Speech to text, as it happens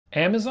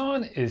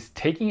Amazon is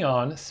taking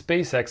on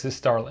SpaceX's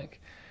Starlink,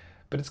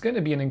 but it's going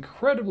to be an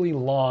incredibly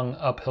long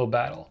uphill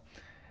battle.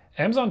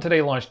 Amazon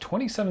today launched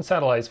 27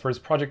 satellites for its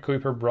Project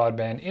Kuiper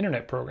broadband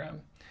internet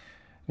program.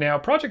 Now,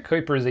 Project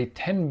Kuiper is a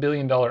 $10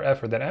 billion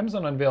effort that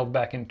Amazon unveiled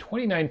back in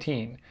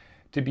 2019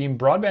 to beam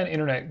broadband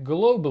internet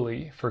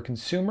globally for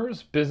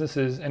consumers,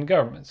 businesses, and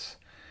governments.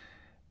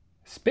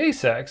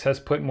 SpaceX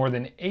has put more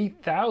than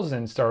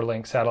 8,000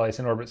 Starlink satellites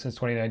in orbit since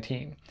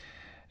 2019,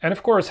 and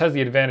of course has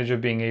the advantage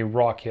of being a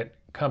rocket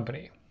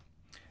company.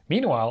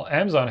 Meanwhile,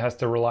 Amazon has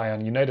to rely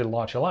on United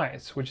Launch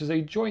Alliance, which is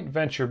a joint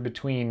venture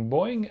between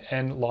Boeing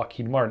and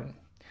Lockheed Martin.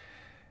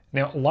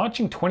 Now,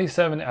 launching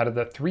 27 out of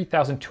the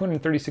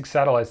 3,236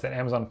 satellites that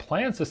Amazon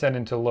plans to send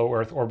into low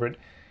Earth orbit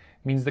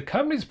means the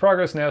company's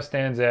progress now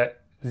stands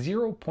at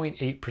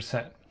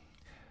 0.8%.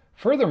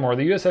 Furthermore,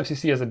 the US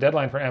FCC has a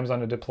deadline for Amazon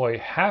to deploy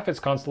half its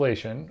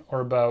constellation, or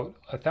about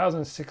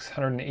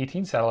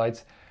 1,618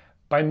 satellites,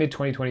 by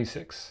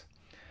mid-2026.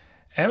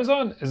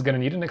 Amazon is going to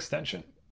need an extension.